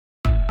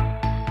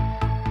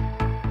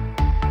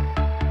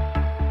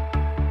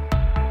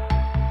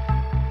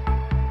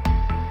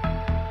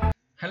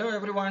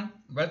everyone,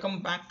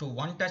 welcome back to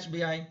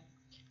OneTouchBI.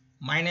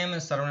 My name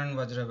is Saravanan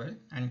Vajravel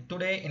and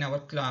today in our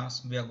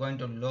class we are going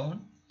to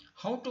learn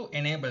how to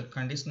enable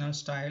conditional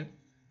style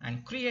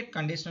and create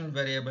conditional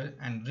variable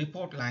and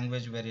report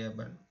language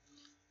variable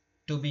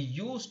to be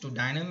used to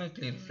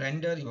dynamically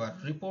render your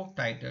report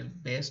title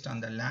based on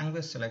the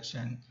language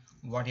selection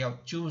what you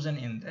have chosen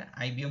in the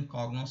IBM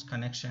Cognos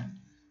connection,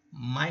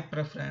 my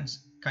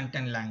preference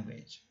content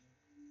language.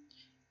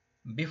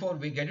 Before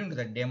we get into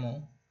the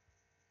demo,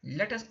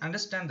 let us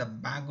understand the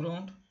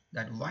background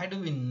that why do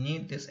we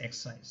need this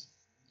exercise.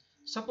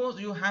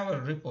 Suppose you have a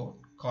report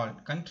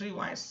called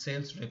country-wise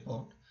sales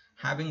report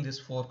having these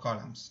 4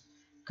 columns: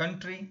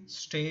 country,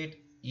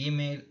 state,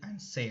 email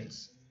and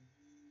sales.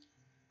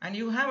 And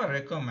you have a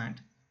requirement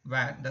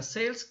where the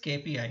sales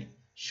KPI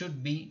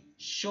should be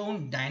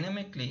shown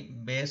dynamically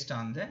based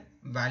on the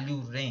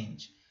value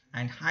range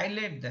and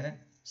highlight the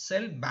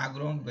cell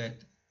background with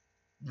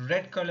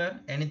red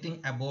color anything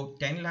above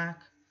 10 lakh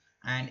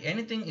and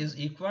anything is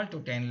equal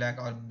to 10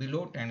 lakh or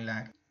below 10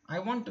 lakh. I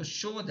want to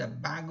show the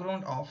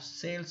background of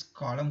sales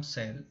column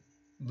cell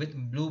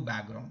with blue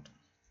background.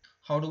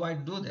 How do I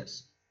do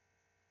this?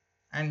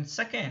 And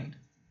second,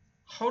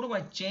 how do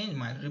I change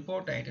my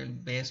report title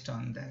based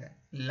on the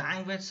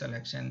language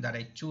selection that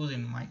I choose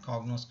in my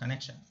Cognos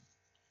connection?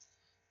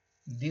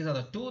 These are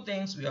the 2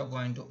 things we are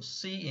going to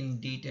see in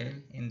detail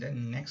in the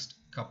next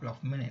couple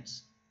of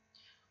minutes.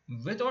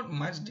 Without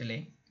much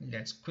delay,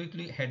 let's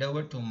quickly head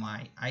over to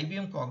my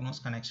IBM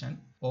Cognos connection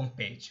home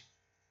page.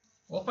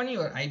 Open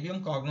your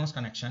IBM Cognos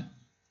connection,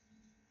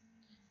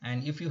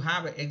 and if you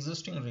have an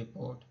existing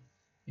report,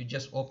 you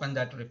just open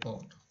that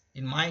report.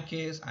 In my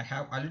case, I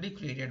have already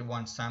created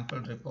one sample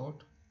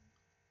report.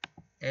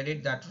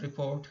 Edit that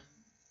report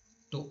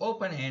to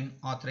open in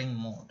authoring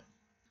mode.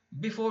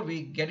 Before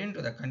we get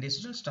into the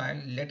conditional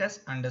style, let us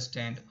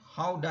understand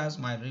how does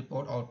my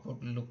report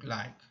output look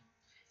like.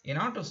 In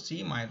order to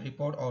see my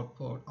report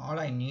output, all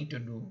I need to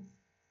do,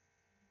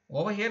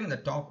 over here in the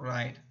top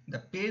right, the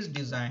page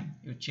design,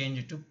 you change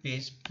it to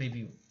page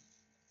preview.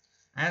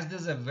 As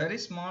this is a very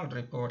small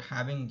report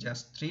having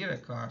just 3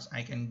 records,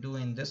 I can do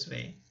in this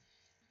way.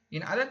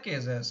 In other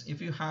cases,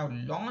 if you have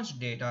large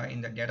data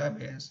in the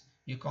database,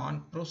 you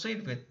can't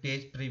proceed with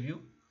page preview.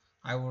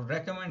 I would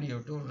recommend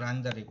you to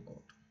run the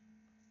report.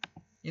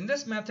 In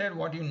this method,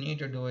 what you need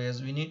to do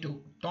is we need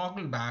to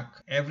toggle back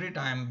every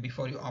time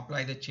before you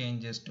apply the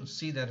changes to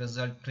see the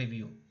result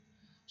preview.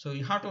 So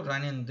you have to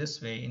run in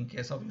this way in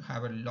case of you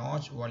have a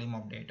large volume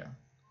of data.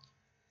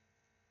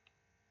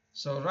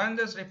 So run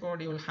this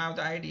report, you will have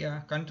the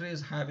idea. Country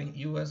is having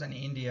US and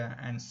India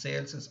and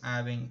sales is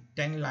having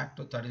 10 lakh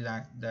to 30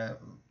 lakh, the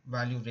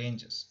value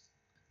ranges.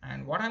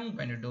 And what I'm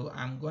going to do,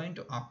 I'm going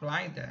to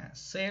apply the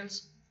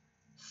sales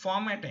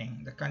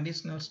formatting, the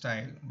conditional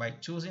style by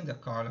choosing the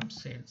column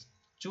sales.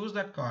 Choose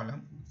that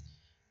column.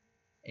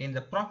 In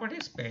the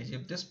properties page,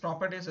 if this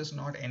properties is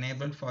not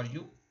enabled for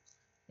you,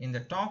 in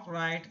the top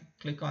right,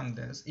 click on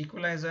this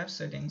equalizer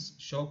settings,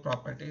 show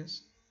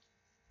properties,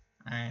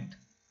 and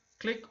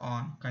click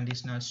on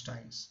conditional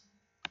styles.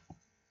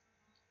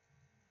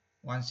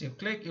 Once you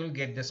click, you will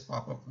get this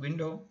pop-up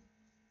window.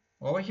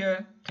 Over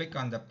here, click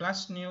on the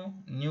plus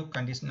new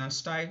conditional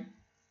style.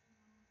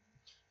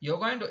 You're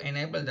going to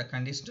enable the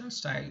conditional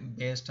style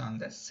based on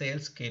the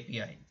sales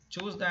KPI.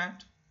 Choose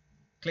that.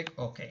 Click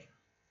OK.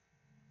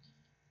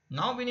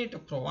 Now we need to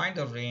provide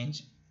the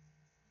range.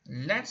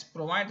 Let's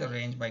provide the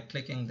range by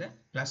clicking the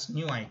plus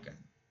new icon.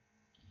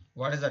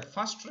 What is that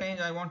first range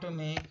I want to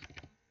make?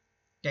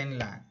 10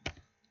 lakh.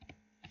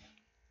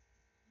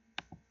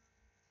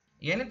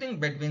 Anything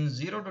between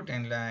 0 to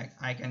 10 lakh,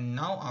 I can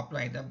now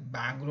apply the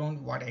background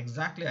what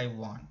exactly I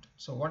want.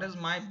 So what is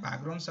my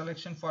background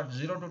selection for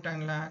 0 to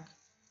 10 lakh?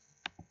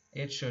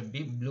 It should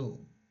be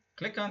blue.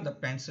 Click on the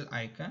pencil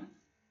icon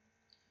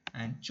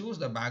and choose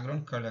the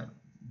background color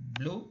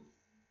blue,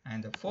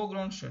 and the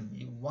foreground should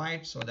be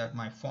white so that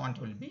my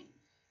font will be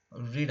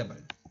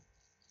readable.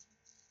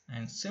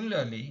 And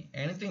similarly,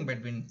 anything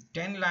between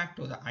 10 lakh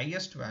to the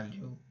highest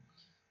value,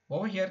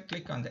 over here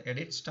click on the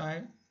edit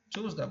style,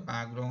 choose the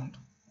background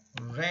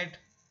red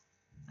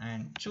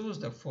and choose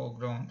the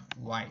foreground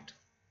white.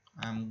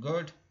 I'm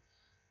good,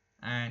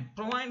 and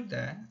provide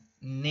the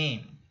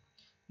name.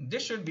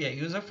 This should be a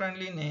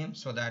user-friendly name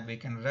so that we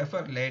can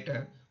refer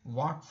later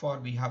what for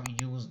we have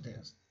used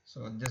this.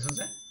 So this is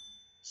a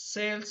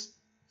sales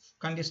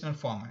conditional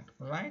format,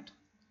 right?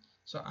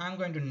 So I'm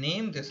going to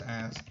name this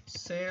as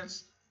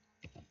sales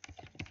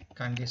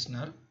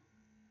conditional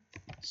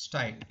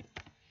style.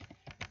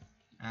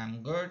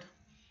 I'm good.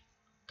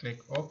 Click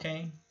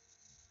OK.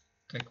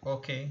 Click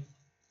OK.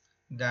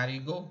 There you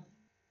go.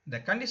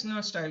 The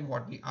conditional style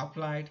what we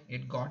applied,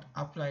 it got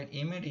applied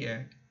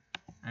immediate.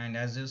 And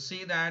as you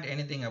see that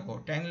anything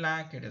above 10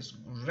 lakh, it is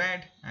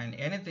red, and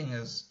anything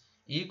is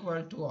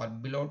equal to or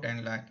below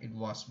 10 lakh, it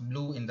was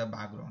blue in the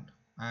background.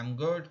 I'm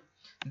good.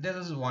 This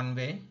is one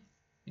way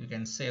you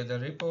can save the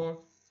report.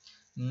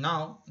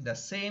 Now the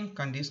same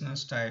conditional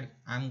style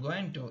I'm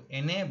going to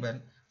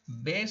enable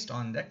based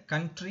on the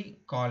country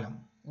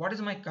column. What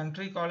is my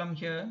country column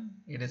here?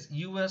 It is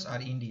US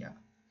or India.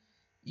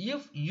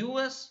 If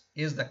US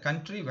is the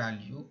country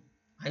value,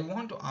 I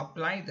want to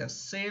apply the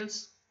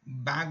sales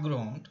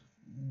background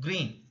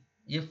green.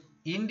 If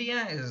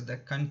India is the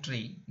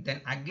country,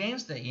 then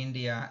against the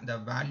India, the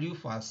value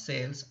for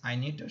sales, I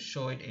need to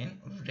show it in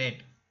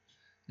red.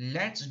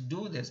 Let's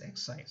do this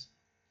exercise.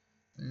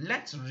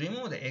 Let's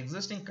remove the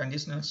existing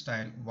conditional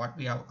style what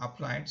we have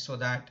applied so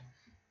that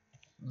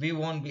we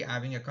won't be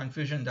having a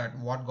confusion that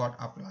what got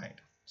applied.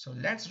 So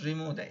let's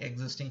remove the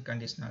existing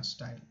conditional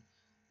style.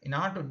 In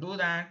order to do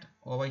that,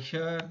 over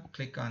here,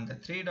 click on the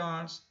three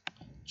dots,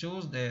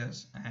 choose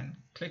this and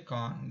click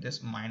on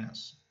this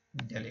minus,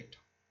 delete.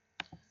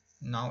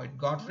 Now it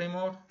got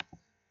removed.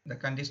 The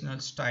conditional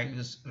style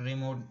is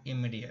removed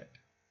immediate.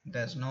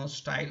 There's no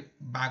style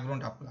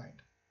background applied.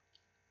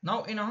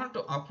 Now in order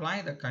to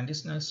apply the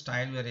conditional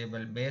style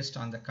variable based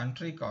on the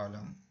country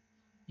column,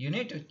 you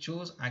need to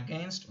choose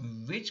against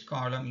which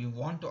column you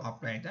want to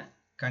apply the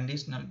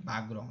conditional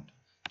background.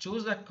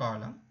 Choose that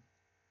column.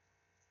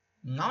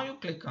 Now you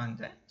click on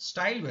the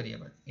style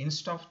variable.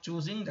 Instead of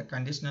choosing the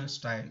conditional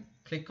style,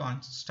 click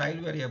on style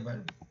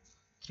variable,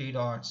 three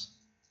dots,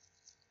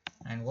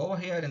 and over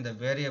here in the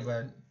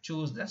variable,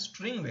 choose the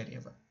string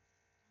variable.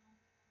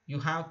 You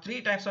have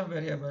three types of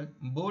variable: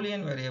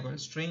 Boolean variable,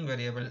 string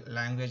variable,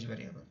 language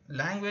variable.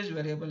 Language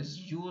variable is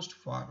used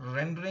for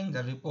rendering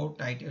the report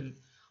title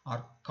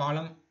or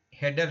column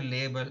header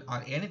label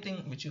or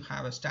anything which you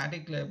have a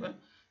static label.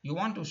 You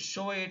want to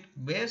show it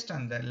based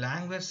on the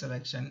language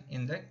selection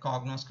in the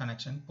Cognos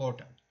connection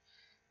portal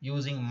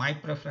using my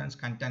preference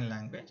content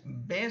language.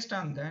 Based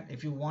on that,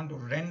 if you want to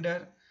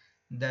render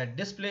the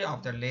display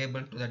of the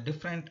label to the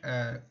different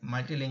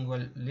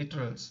multilingual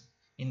literals,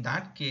 in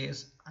that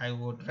case I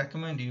would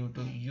recommend you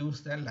to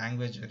use the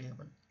language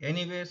variable.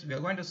 Anyways, we are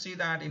going to see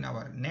that in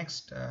our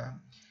next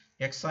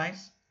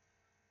exercise.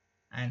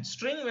 And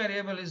string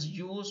variable is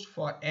used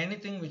for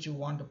anything which you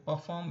want to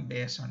perform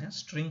based on a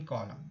string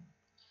column.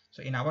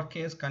 So in our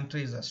case,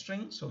 country is a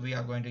string, so we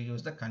are going to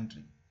use the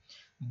country.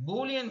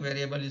 Boolean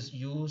variable is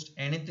used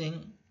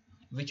anything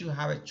which you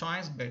have a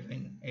choice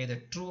between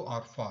either true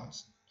or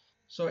false.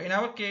 So in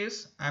our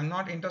case, I'm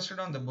not interested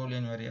on the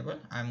Boolean variable.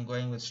 I'm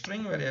going with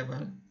string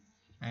variable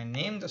and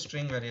name the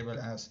string variable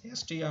as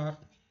str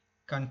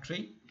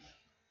country,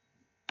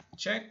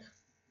 check,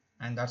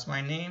 and that's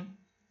my name,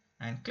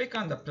 and click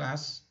on the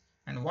plus.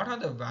 And what are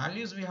the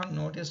values we have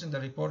noticed in the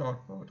report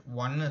output?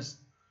 One is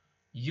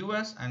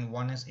US and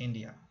one is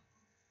India.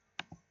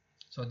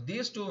 So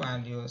these two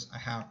values I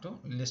have to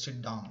list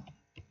it down.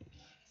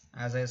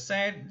 As I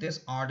said, this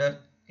order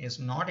is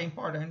not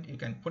important. You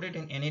can put it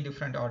in any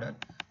different order.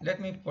 Let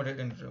me put it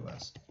in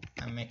reverse.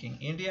 I'm making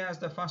India as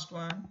the first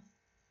one,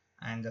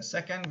 and the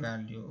second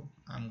value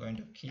I'm going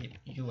to keep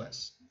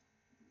US.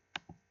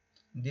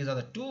 These are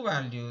the two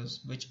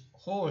values which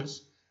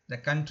holds the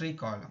country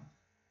column.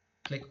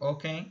 Click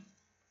OK.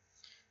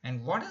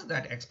 And what is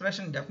that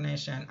expression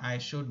definition? I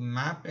should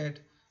map it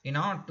in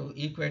order to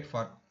equate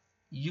for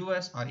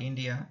US or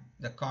India,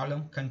 the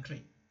column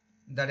country.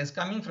 That is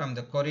coming from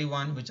the query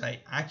one which I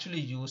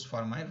actually used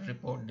for my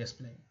report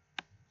display.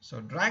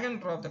 So drag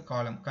and drop the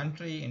column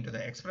country into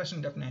the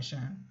expression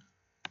definition.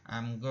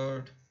 I'm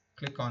good.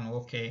 Click on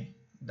OK.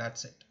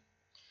 That's it.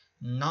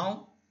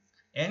 Now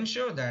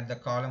ensure that the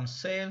column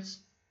sales,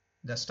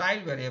 the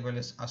style variable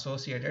is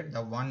associated,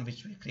 the one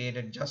which we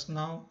created just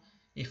now.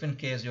 If in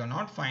case you're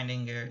not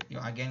finding it, you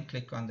again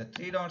click on the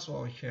three dots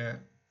over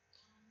here,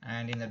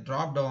 and in the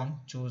drop down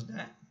choose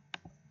the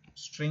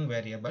string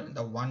variable,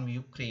 the one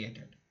you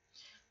created.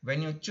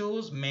 When you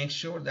choose, make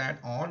sure that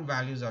all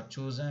values are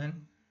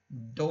chosen.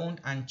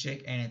 Don't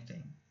uncheck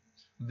anything.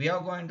 We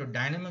are going to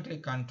dynamically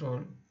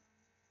control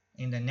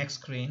in the next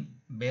screen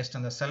based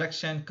on the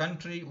selection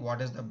country,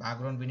 what is the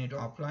background we need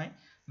to apply,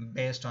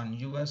 based on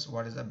US,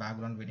 what is the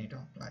background we need to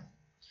apply.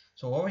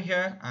 So over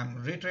here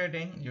I'm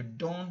reiterating, you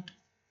don't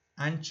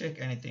uncheck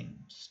anything,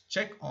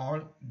 check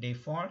all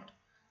default,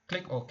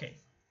 click OK.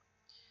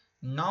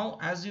 Now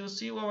as you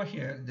see over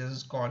here, this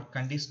is called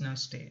conditional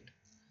state.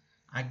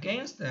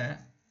 Against the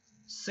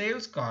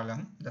sales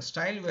column, the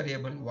style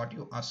variable what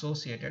you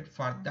associated,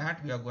 for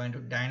that we are going to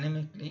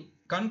dynamically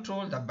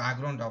control the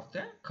background of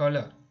the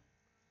color.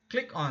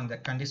 Click on the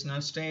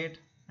conditional state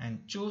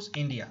and choose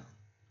India.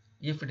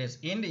 If it is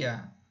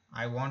India,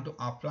 I want to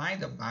apply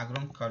the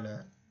background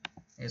color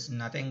is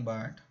nothing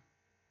but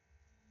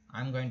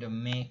I'm going to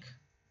make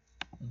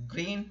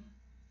green,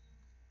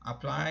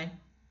 apply,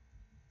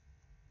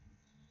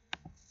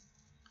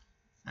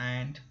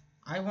 and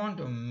I want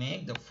to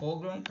make the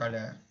foreground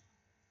color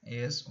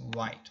is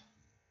white.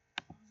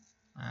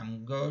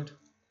 I'm good.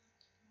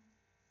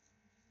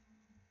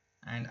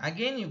 And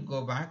again you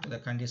go back to the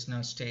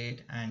conditional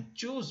state and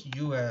choose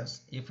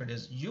US. If it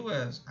is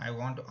US, I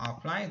want to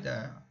apply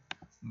the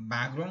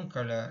background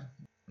color.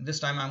 This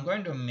time I'm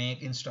going to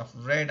make, instead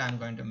of red, I'm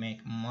going to make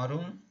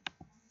maroon.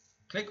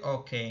 Click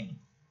OK,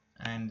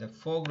 and the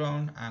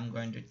foreground I'm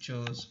going to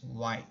choose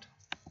white.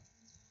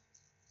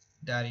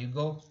 There you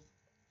go.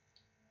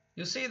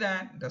 You see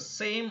that the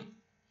same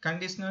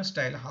conditional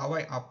style, how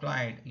I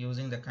applied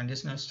using the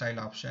conditional style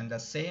option, the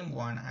same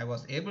one I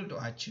was able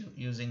to achieve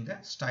using the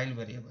style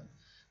variable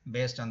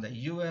based on the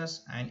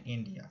US and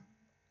India.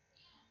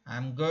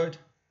 I'm good.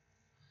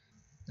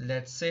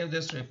 Let's save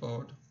this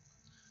report.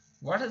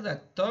 What is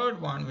the third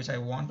one which I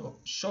want to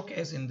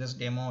showcase in this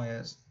demo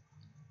is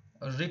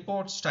a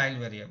report style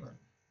variable.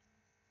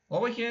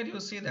 Over here you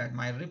see that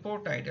my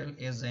report title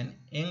is in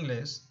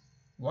English.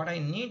 What I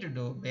need to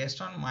do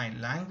based on my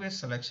language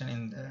selection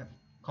in the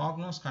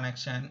Cognos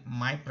connection,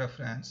 my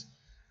preference,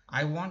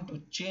 I want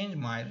to change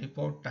my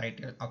report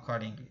title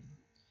accordingly.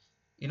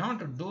 In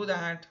order to do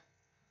that,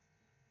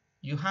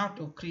 you have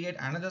to create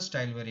another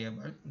style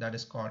variable that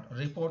is called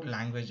report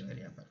language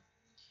variable.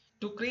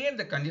 To create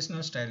the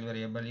conditional style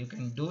variable, you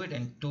can do it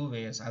in two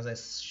ways as I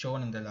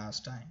shown in the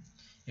last time.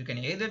 You can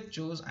either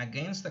choose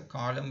against the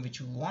column which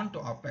you want to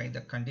apply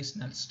the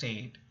conditional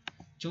state.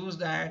 Choose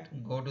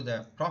that, go to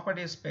the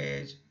properties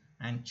page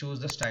and choose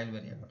the style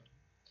variable.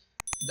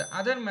 The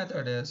other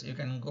method is you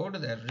can go to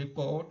the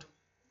report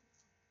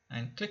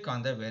and click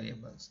on the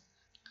variables.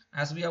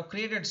 As we have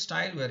created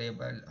style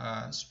variable,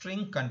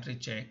 string country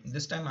check,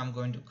 this time I'm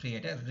going to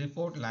create a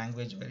report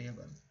language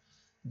variable.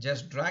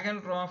 Just drag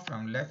and drop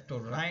from left to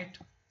right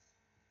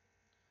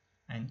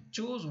and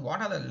choose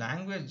what are the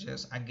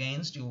languages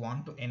against you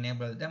want to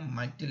enable the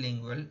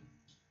multilingual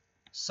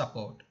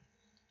support.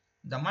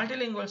 The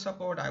multilingual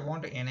support I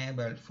want to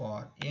enable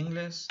for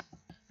English,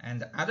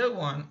 and the other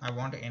one I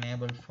want to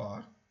enable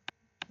for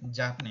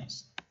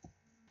Japanese.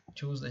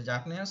 Choose the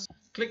Japanese,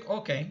 click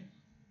OK,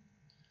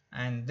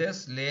 and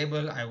this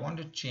label I want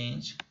to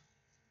change.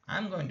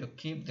 I'm going to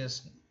keep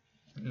this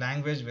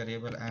language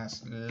variable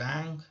as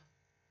lang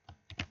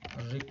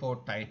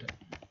report title.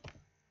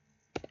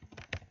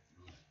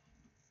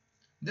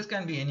 This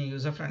can be any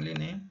user-friendly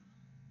name.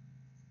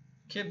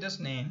 Keep this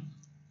name.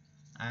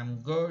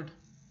 I'm good.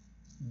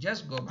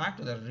 Just go back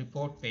to the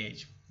report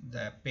page.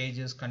 The page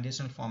is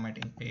conditional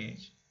formatting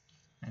page,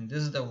 and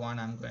this is the one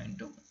I'm going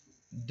to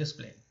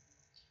display.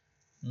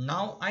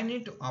 Now I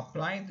need to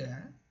apply the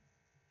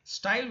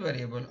style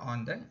variable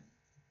on the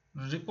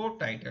report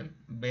title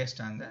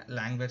based on the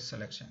language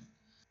selection.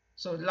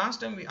 So last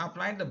time we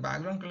applied the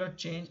background color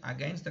change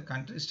against the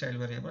country style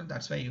variable.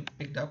 That's why you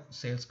picked up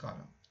sales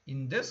column.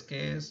 In this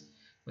case,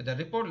 with the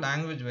report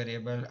language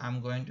variable, I'm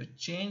going to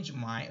change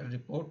my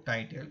report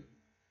title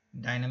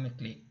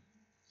dynamically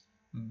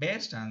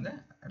based on the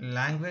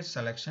language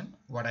selection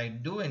what I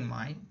do in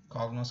my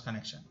Cognos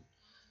connection.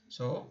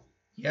 So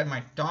here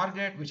my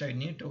target which I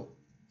need to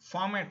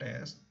format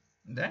is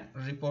the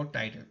report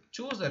title.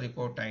 Choose the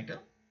report title.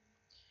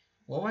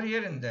 Over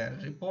here in the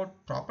report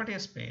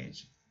properties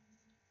page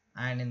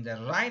and in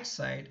the right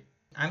side,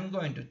 I'm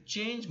going to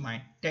change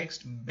my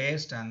text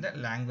based on the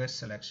language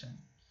selection.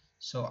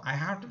 So I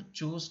have to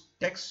choose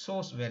text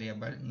source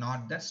variable,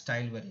 not the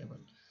style variable.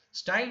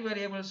 Style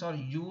variables are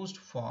used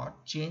for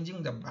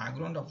changing the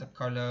background of the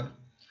color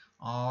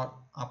or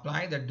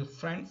apply the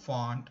different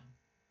font.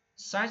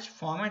 Such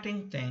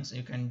formatting things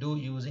you can do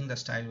using the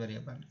style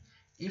variable.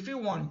 If you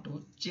want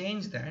to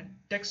change the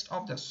text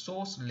of the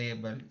source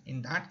label,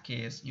 in that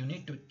case you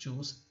need to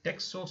choose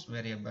text source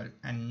variable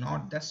and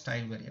not the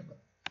style variable.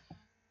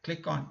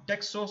 Click on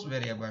text source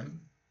variable.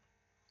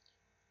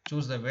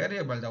 Choose the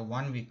variable, the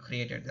one we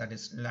created, that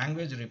is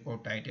language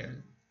report title.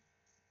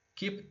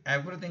 Keep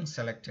everything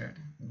selected.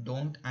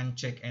 Don't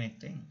uncheck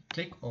anything.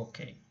 Click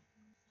OK.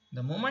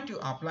 The moment you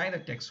apply the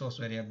text source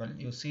variable,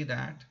 you see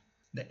that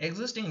the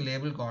existing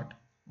label got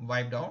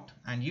wiped out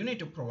and you need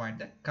to provide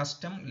the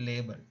custom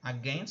label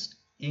against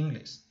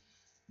English.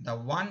 The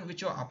one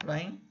which you are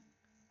applying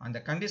on the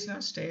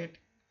conditional state,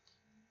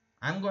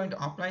 I'm going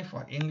to apply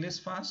for English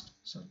first.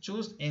 So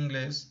choose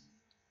English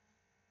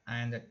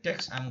and the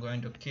text I'm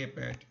going to keep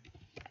it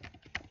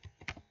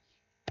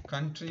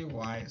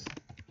country-wise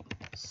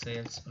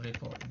sales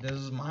report. This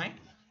is my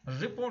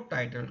report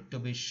title to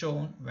be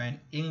shown when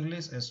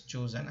English is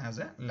chosen as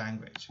a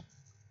language.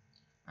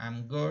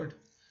 I'm good.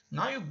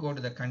 Now you go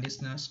to the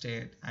conditional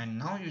state and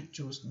now you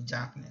choose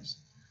Japanese.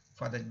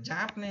 For the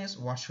Japanese,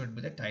 what should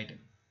be the title?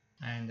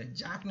 And the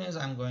Japanese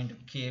I'm going to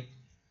keep.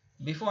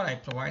 Before I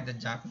provide the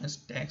Japanese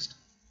text,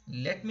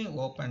 let me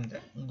open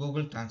the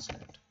Google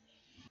Translate.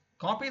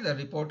 Copy the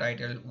report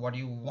title what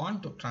you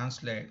want to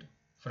translate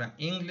from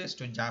English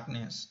to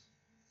Japanese.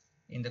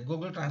 In the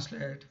Google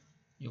Translate,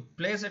 you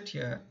place it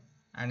here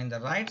and in the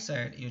right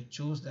side you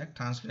choose the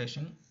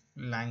translation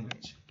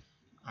language.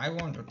 I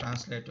want to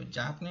translate to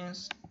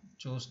Japanese.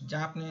 Choose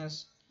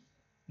Japanese.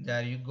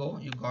 There you go,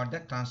 you got the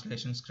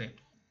translation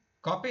script.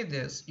 Copy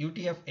this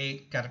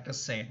UTF-8 character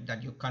set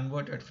that you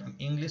converted from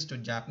English to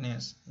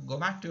Japanese. Go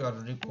back to your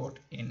report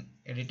in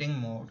editing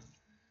mode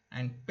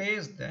and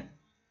paste the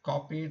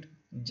copied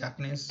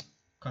Japanese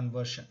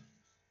conversion.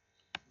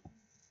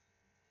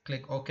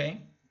 Click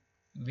OK.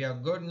 We are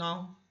good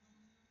now.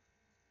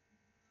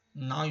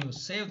 Now you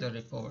save the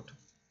report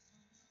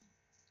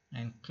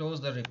and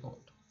close the report.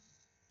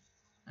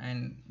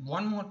 And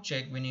one more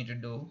check we need to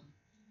do.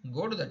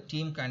 Go to the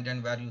team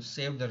content where you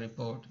saved the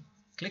report.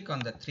 Click on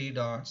the three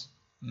dots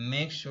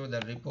make sure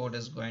the report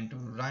is going to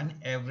run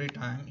every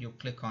time you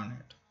click on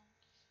it.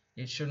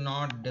 It should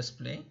not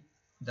display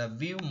the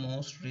view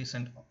most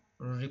recent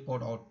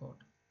report output.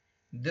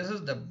 This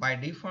is the by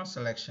default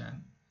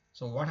selection.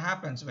 So what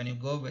happens when you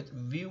go with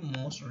view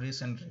most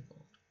recent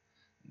report?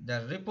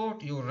 The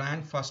report you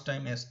ran first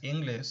time is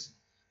English,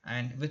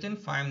 and within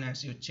 5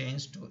 minutes you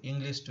change to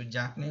English to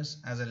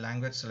Japanese as a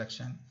language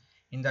selection.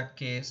 In that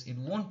case, it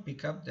won't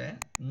pick up the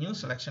new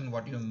selection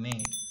what you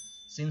made,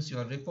 since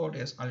your report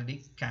is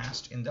already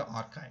cached in the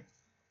archive.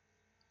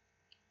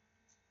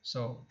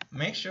 So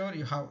make sure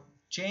you have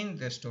changed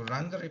this to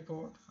run the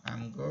report.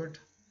 I'm good.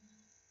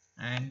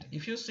 And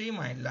if you see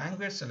my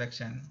language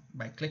selection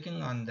by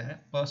clicking on the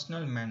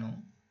personal menu,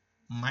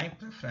 my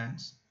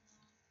preference,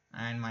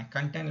 and my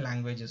content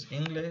language is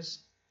English.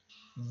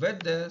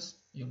 With this,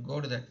 you go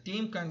to the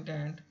team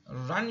content,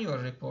 run your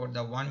report,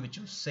 the one which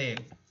you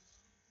saved.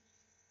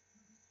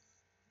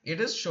 It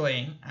is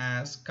showing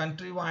as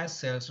country-wise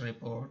sales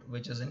report,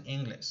 which is in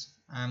English.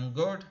 I'm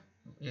good.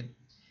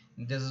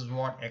 This is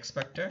what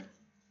expected.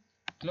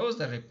 Close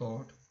the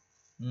report.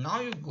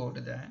 Now you go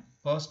to the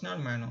personal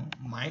menu,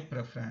 my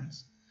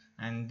preference,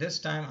 and this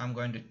time I'm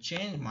going to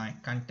change my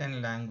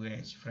content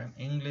language from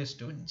English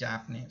to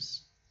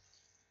Japanese.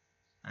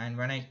 And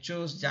when I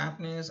choose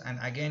Japanese and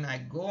again I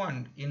go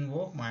and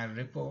invoke my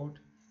report,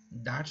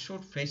 that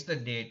should fetch the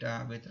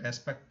data with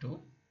respect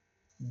to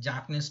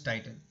Japanese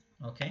title.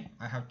 Okay,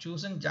 I have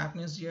chosen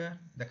Japanese here,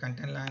 the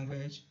content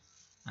language.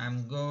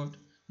 I'm good.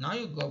 Now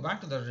you go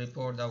back to the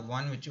report, the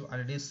one which you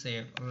already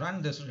saved.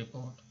 Run this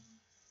report.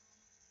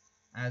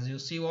 As you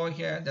see over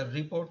here, the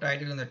report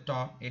title in the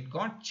top, it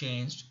got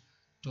changed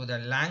to the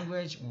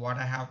language what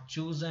I have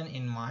chosen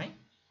in my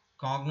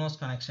Cognos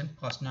connection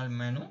personal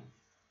menu,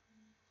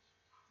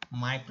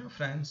 my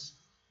preference,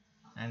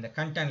 and the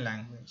content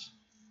language.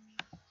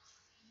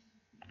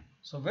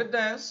 So with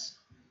this,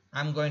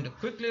 I'm going to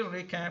quickly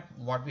recap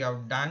what we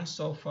have done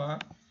so far.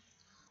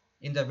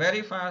 In the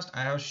very first,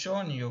 I have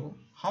shown you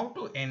how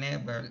to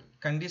enable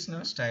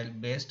conditional style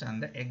based on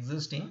the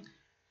existing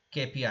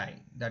KPI,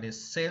 that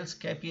is sales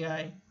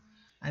KPI.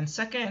 And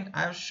second,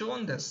 I have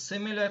shown the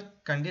similar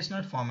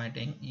conditional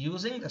formatting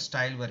using the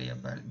style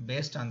variable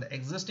based on the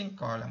existing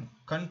column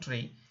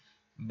country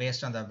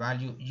based on the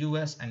value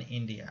US and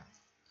India.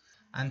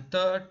 And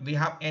third, we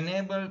have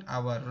enabled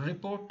our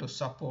report to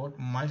support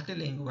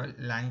multilingual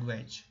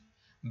language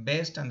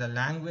based on the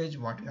language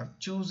what you have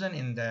chosen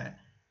in the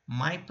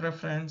my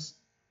preference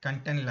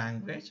content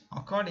language.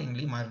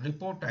 Accordingly, my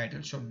report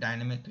title should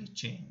dynamically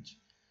change.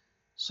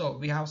 So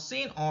we have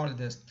seen all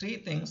these three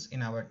things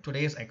in our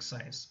today's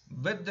exercise.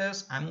 With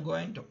this, I'm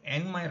going to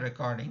end my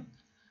recording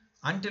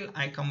until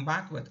I come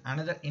back with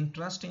another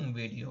interesting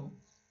video.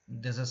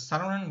 This is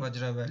Saravanan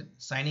Vajravel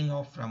signing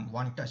off from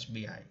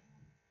OneTouchBI.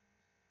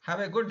 Have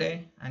a good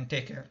day and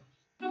take care.